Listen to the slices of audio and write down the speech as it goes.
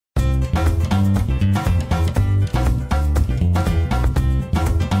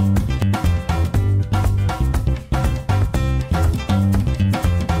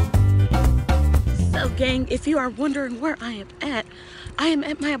if you are wondering where I am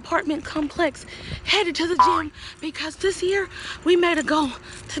at my apartment complex, headed to the gym, because this year we made a goal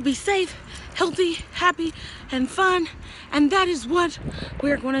to be safe, healthy, happy, and fun, and that is what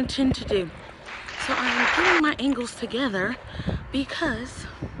we're going to intend to do. So I am getting my angles together because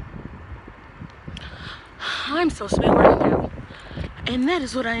I'm supposed to be working out, and that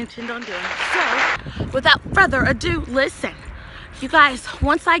is what I intend on doing. So without further ado, listen, you guys,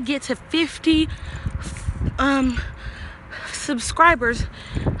 once I get to 50 subscribers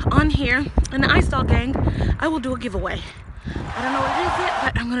on here in the iStall gang, I will do a giveaway. I don't know what it is yet,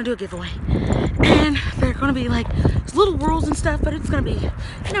 but I'm gonna do a giveaway, and they're gonna be like little rules and stuff, but it's gonna be,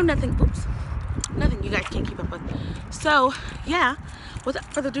 you know, nothing you guys can't keep up with. So yeah,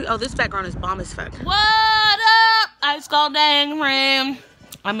 without further ado, oh, this background is bomb as fuck. What up, iStall gang ram?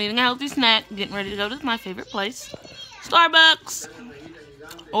 I'm eating a healthy snack, getting ready to go to my favorite place, Starbucks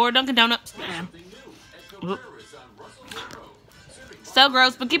or Dunkin' Donuts. So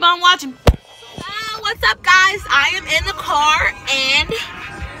gross, but keep on watching. What's up, guys? I am in the car and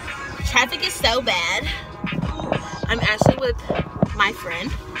traffic is so bad. I'm actually with my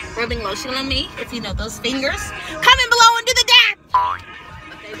friend, rubbing lotion on me. If you know those fingers, comment below and do the dance.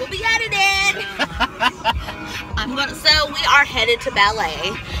 They will be edited. So we are headed to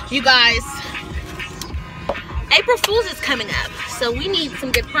ballet. You guys, April Fool's is coming up, so we need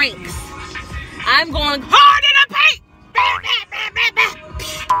some good pranks. I'm going hard in the paint.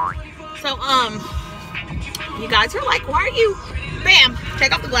 So, you guys are like, why are you, bam,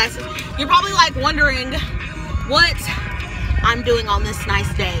 take off the glasses. You're probably like wondering what I'm doing on this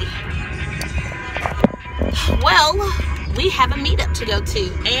nice day. Well, we have a meetup to go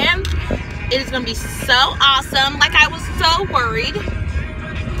to, and it is going to be so awesome. Like, I was so worried.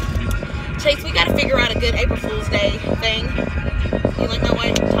 Chase, we got to figure out a good April Fool's Day thing. You like my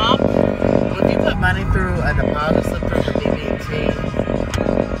white top? Well, if you put money through a deposit slip through the BB&T,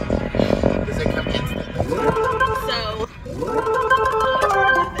 does it come instantly? So,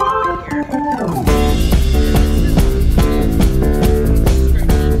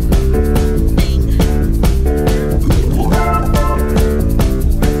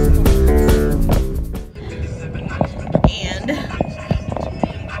 and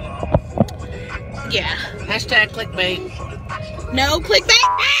yeah. Hashtag clickbait. No clickbait.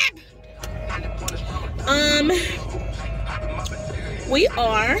 We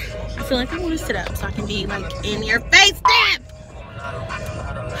are, I feel like I want to sit up so I can be like in your face. Dab!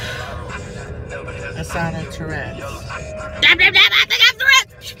 A sign of Tourette's. Dab, dab, dab, I think I'm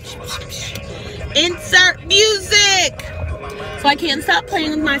Tourette's. Insert music. So I can't stop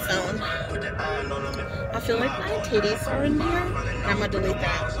playing with my phone. I feel like my titties are in there. I'm gonna delete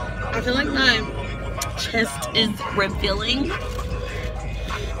that. I feel like my chest is revealing.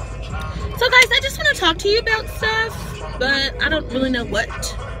 So guys, I just want to talk to you about stuff, but I don't really know what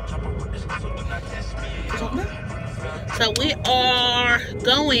to talk about. So we are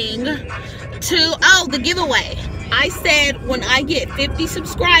going to, oh, the giveaway. I said when I get 50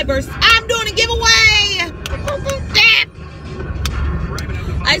 subscribers, I'm doing a giveaway.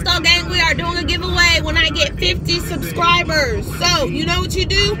 iStall gang, we are doing a giveaway when I get 50 subscribers. So you know what you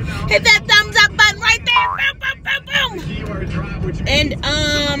do? Hit that thumbs up button right there. Boom, boom, boom, boom. And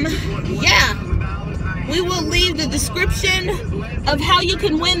yeah, we will leave the description of how you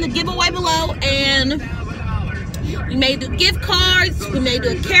can win the giveaway below. And we may do gift cards, we may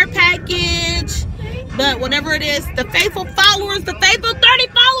do a care package, but whatever it is, the faithful followers, the faithful 30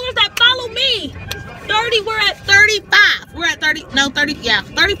 followers that follow me, 30, we're at 35. We're at 30, no, 30, yeah,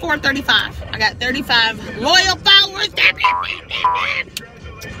 34, 35. I got 35 loyal followers.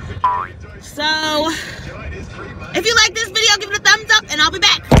 So, if you like this video, give it a thumbs up, and I'll be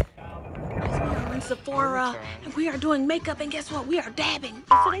back. We're in Sephora, and we are doing makeup, and guess what? We are dabbing. Is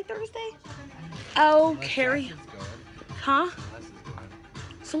today Thursday? Oh, Carrie. Huh?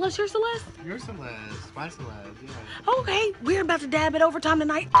 Celeste, you're Celeste? You're Celeste. My Celeste, yeah. Okay, we're about to dab it overtime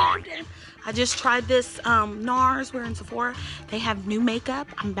tonight. I just tried this NARS. We're in Sephora. They have new makeup.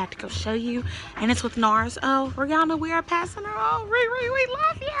 I'm about to go show you. And it's with NARS. Oh, Rihanna, we are passing her. Oh, Riri, we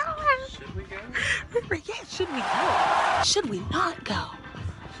love you. Should we go? Riri, yeah, should we go? Should we not go?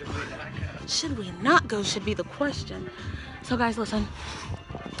 Should we not go should be the question. So guys, listen.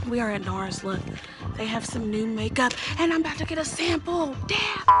 We are at NARS. Look, they have some new makeup, and I'm about to get a sample.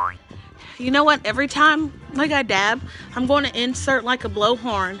 Dab. You know what? Every time like I dab, I'm going to insert like a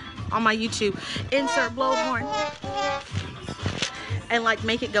blowhorn on my YouTube. Insert blowhorn, and like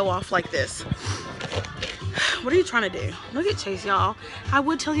make it go off like this. What are you trying to do? Look at Chase, y'all. I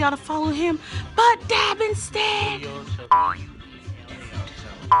would tell y'all to follow him, but dab instead.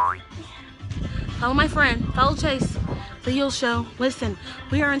 Follow my friend. Follow Chase. The Yule Show. Listen,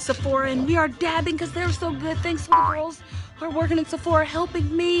 we are in Sephora and we are dabbing because they're so good. Thanks to the girls who are working in Sephora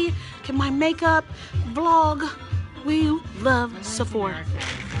helping me get my makeup, vlog. We love Sephora.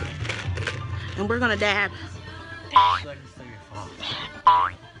 And we're gonna dab.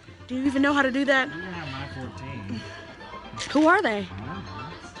 Do you even know how to do that? Who are they?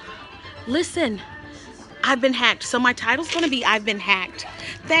 Listen, I've been hacked. So my title's gonna be I've been hacked.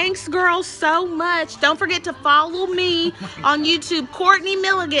 Thanks, girls, so much. Don't forget to follow me on YouTube, Kourtney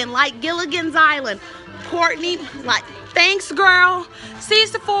Milligan, like Gilligan's Island. Kourtney, like, thanks, girl. See you,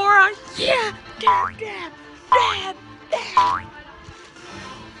 Sephora. Yeah, dab, dab, dab, dab.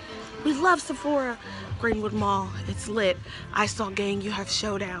 We love Sephora. Greenwood Mall, it's lit. I Saw Gang, you have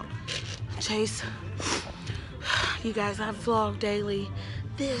showdown. Chase, you guys, I vlog daily.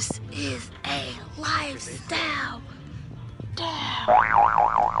 This is a lifestyle. Dab.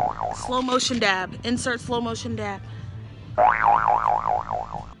 Slow motion dab. Insert slow motion dab.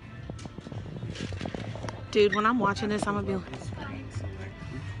 Dude, when I'm watching this, I'm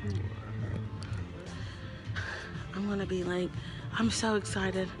gonna be like, I'm so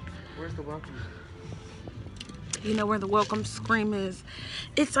excited. Where's the welcome? You know where the welcome scream is.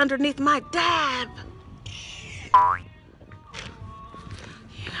 It's underneath my dab.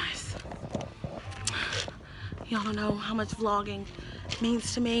 You guys, y'all don't know how much vlogging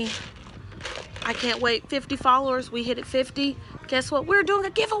means to me. I can't wait. 50 followers. We hit it 50. Guess what? We're doing a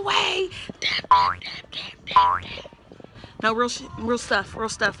giveaway. Dab, dab, dab, dab, dab, dab. No, real stuff. Real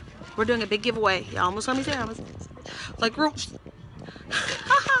stuff. We're doing a big giveaway. Y'all almost saw me say like real.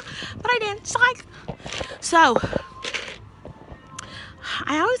 But I didn't. Psych. So,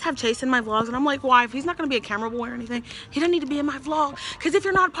 I always have Chase in my vlogs, and I'm like, why? If he's not going to be a camera boy or anything, he doesn't need to be in my vlog. Because if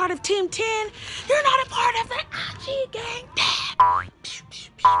you're not part of Team 10, you're not a part of the IG gang.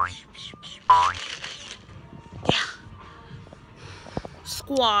 Yeah.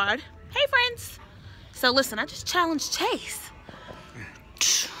 Squad. Hey, friends. So, listen, I just challenged Chase.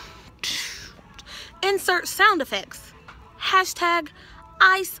 Insert sound effects. Hashtag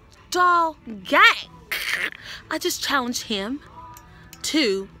Ice Doll Gang. I just challenged him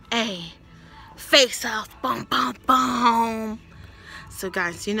to a face-off. Boom, boom, boom. So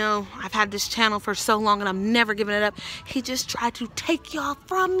guys, you know, I've had this channel for so long and I'm never giving it up. He just tried to take y'all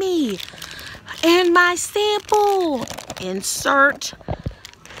from me. And my sample. Insert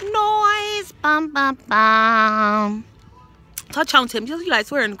noise. Bum, bum, bum. So I challenged him. You guys,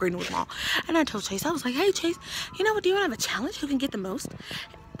 we're in Greenwood Mall. And I told Chase, I was like, hey Chase, you know what, do you want to have a challenge? Who can get the most?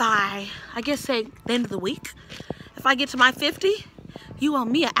 By, I guess, say, the end of the week. If I get to my 50, you owe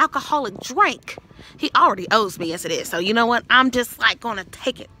me an alcoholic drink. He already owes me as it is. So you know what? I'm just like gonna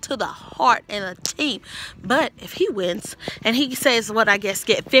take it to the heart and a team. But if he wins and he says what, I guess,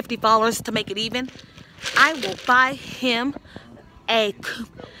 get 50 followers to make it even, I will buy him a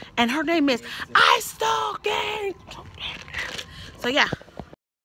coupe. And her name is Ice Doll Gang. So yeah.